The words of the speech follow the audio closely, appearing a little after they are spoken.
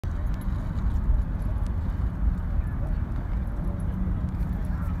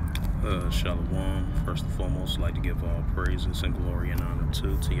Shalom. First and foremost, I'd like to give all praises and glory and honor to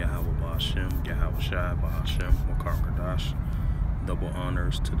Yahweh Ba'Shem, Yahweh Shai Ba'Shem, Makar Kadash. Double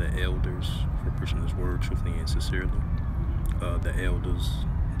honors to the elders for preaching His word truthfully and sincerely. The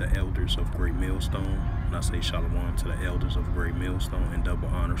elders of Great Millstone. And I say Shalom to the elders of Great Millstone, and double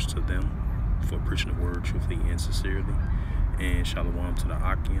honors to them for preaching the word truthfully and sincerely. And Shalom to the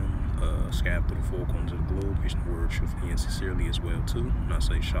Akim, scattered through the four corners of the globe, preaching the word truthfully and sincerely as well too. And I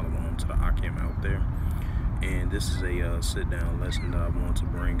say Shalom to the Akim out there. And this is a sit-down lesson that I want to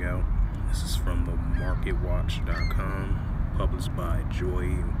bring out. This is from the marketwatch.com, published by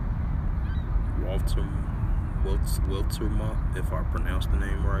Joy Welterma, if I pronounced the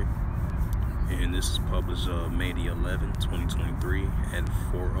name right. And this is published May the 11th, 2023 at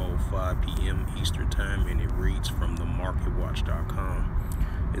 4:05 p.m. Eastern Time, and it reads from the marketwatch.com.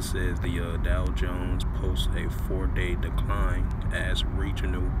 It says the Dow Jones posts a 4-day decline as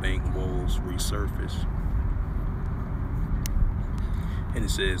regional bank woes resurface. And it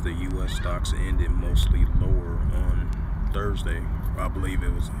says the U.S. stocks ended mostly lower on Thursday. I believe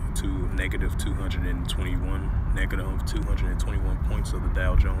it was negative 221 points of the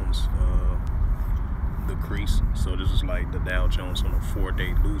Dow Jones decrease. So this is like the Dow Jones on a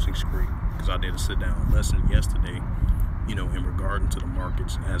 4-day losing streak, because I did a sit-down lesson yesterday, you know, in regarding to the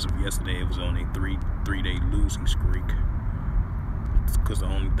markets. As of yesterday, it was on a three-day losing streak, because the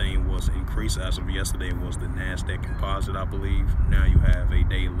only thing was increased as of yesterday was the NASDAQ composite, I believe. Now you have a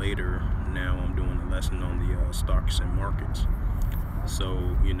day later. Now I'm doing a lesson on the stocks and markets.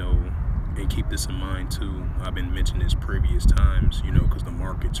 So, you know, and keep this in mind too. I've been mentioning this previous times, you know, because the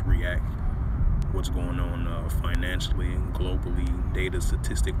markets react what's going on financially and globally, data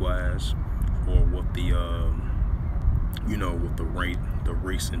statistic wise, or what the you know, with the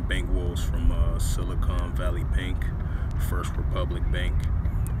recent bank woes from Silicon Valley Bank, First Republic Bank,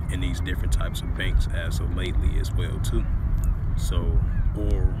 and these different types of banks as of lately as well too. So,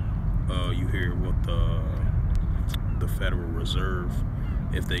 or you hear what the Federal Reserve,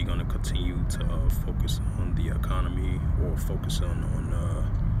 if they're going to continue to focus on the economy, or focus on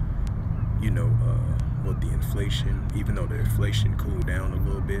you know, with the inflation, even though the inflation cooled down a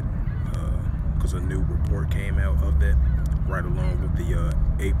little bit, because a new report came out of that, right along with the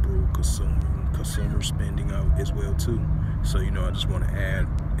April consumer spending out as well too. So, you know, I just want to add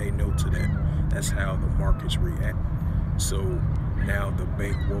a note to that. That's how the markets react. So now the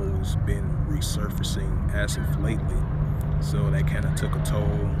bank woes been resurfacing as of lately. So that kind of took a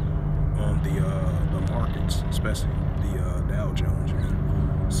toll on the markets, especially the Dow Jones.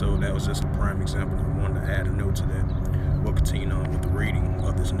 So that was just a prime example. I wanted to add a note to that. We'll continue on with the reading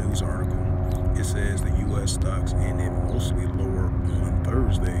of this news article. It says the U.S. stocks ended mostly lower on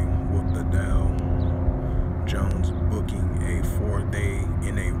Thursday, with the Dow Jones booking a 4-day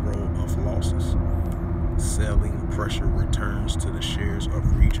in a row of losses. Selling pressure returns to the shares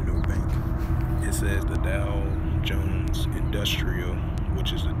of regional bank. It says the Dow Jones Industrial,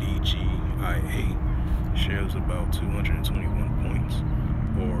 which is the DGIA, shares about 221 points,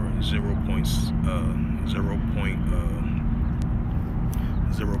 or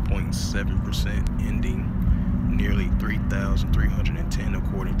 0.7%, ending nearly 3,310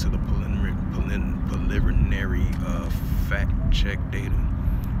 according to the preliminary fact-check data.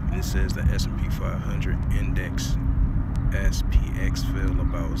 And it says the S&P 500 index SPX fell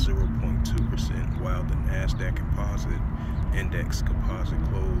about 0.2%, while the NASDAQ composite index closed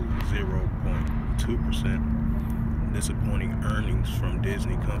 0.2%. Disappointing earnings from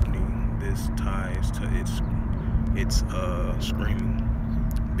Disney company. This ties to its screaming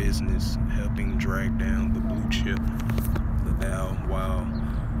business, helping drag down the blue chip, the Dow, while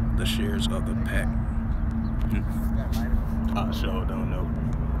the shares of the pack. I sure don't know.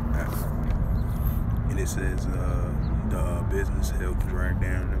 And it says the business helped drag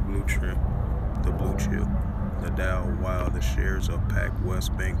down the blue chip, the Dow, while the shares of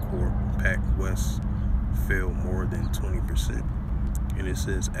PacWest Bancorp, PacWest, fell more than 20%. And it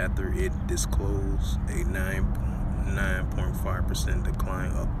says after it disclosed a 9.5%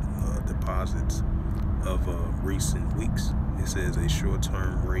 decline of deposits of recent weeks. It says a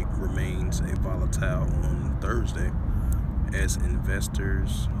short-term rate remains volatile on Thursday as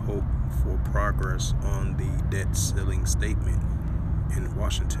investors hope for progress on the debt ceiling statement in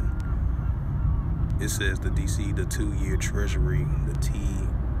Washington. It says the DC, the 2-year Treasury, the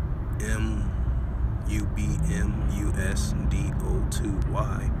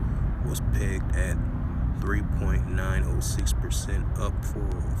USD02Y, was pegged at 3.906%, up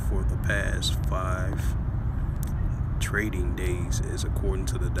for the past 5 trading days, as according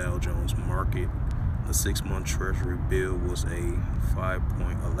to the Dow Jones market. The 6-month Treasury bill was a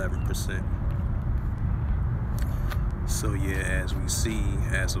 5.11%. So yeah, as we see,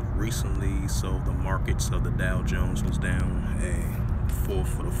 as of recently, so the markets of the Dow Jones was down for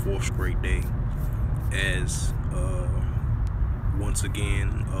the fourth straight day, as once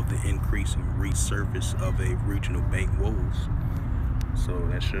again of the increasing resurface of a regional bank woes. So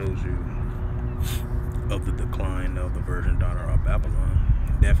that shows you of the decline of the Virgin Daughter of Babylon.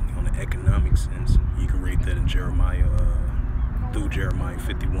 Definitely on the economic sense, you can read that in Jeremiah, through Jeremiah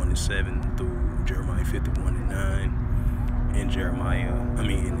 51:7, through Jeremiah 51:9, in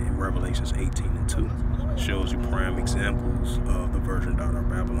in Revelations 18:2. Shows you prime examples of the Virgin Daughter of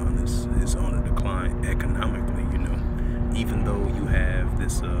Babylon is on a decline economically. You know, even though you have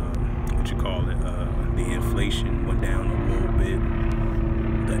this, the inflation went down a little bit,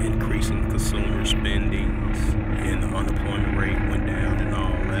 the increasing consumer spendings and the unemployment rate went down and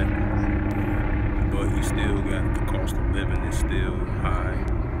all that, but you still got the cost of living is still high.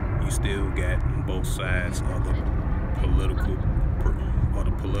 You still got both sides of the political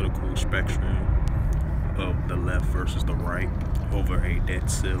spectrum of the left versus the right over a debt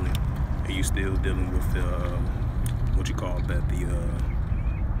ceiling, and you still dealing with the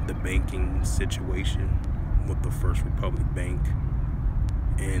the banking situation with the First Republic Bank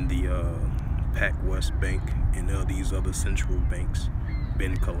and the PacWest Bank and these other central banks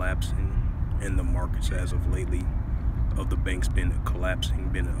been collapsing, and the markets as of lately of the banks been collapsing,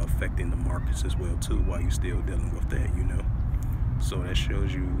 been affecting the markets as well too, while you're still dealing with that, you know. So that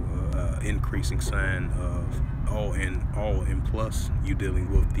shows you increasing sign of and plus you dealing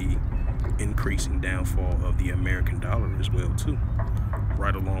with the increasing downfall of the American dollar as well too,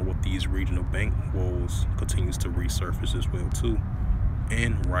 right along with these regional bank woes continues to resurface as well too,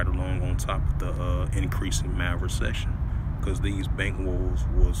 and right along on top of the increasing mild recession, because these bank woes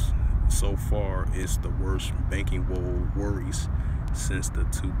was so far it's the worst banking worries since the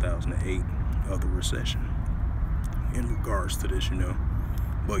 2008 of the recession in regards to this, you know.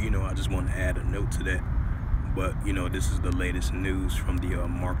 But you know, I just want to add a note to that. But you know, this is the latest news from the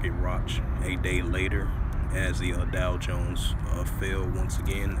market watch a day later, as the Dow Jones fell once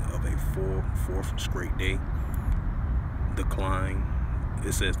again of a fourth straight day decline.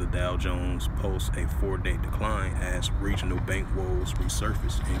 It says the Dow Jones posts a 4-day decline as regional bank woes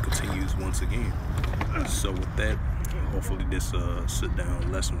resurface and continues once again. So with that, hopefully this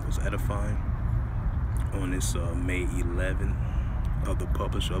sit-down lesson was edifying on this May 11th of the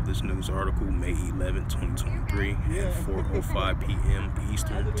publish of this news article, May 11, 2023 at 4:05 p.m.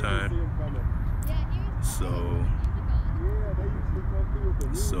 Eastern time. So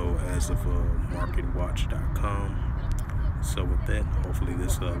as of marketwatch.com. So with that, hopefully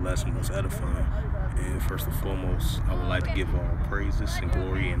this lesson was edifying. And first and foremost, I would like to give all praises and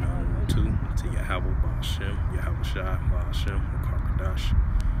glory and honor to Yahweh Ba'ashem, Yahweh Shai Ba'ashem, Karkadash.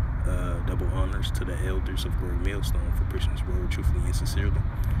 Double honors to the elders of Great Millstone for preaching his word truthfully and sincerely.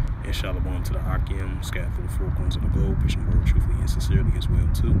 And shalom to the Akim, scattered for the four corners of the globe, preaching the word truthfully and sincerely as well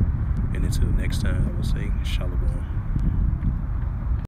too. And until next time, I will say shalom.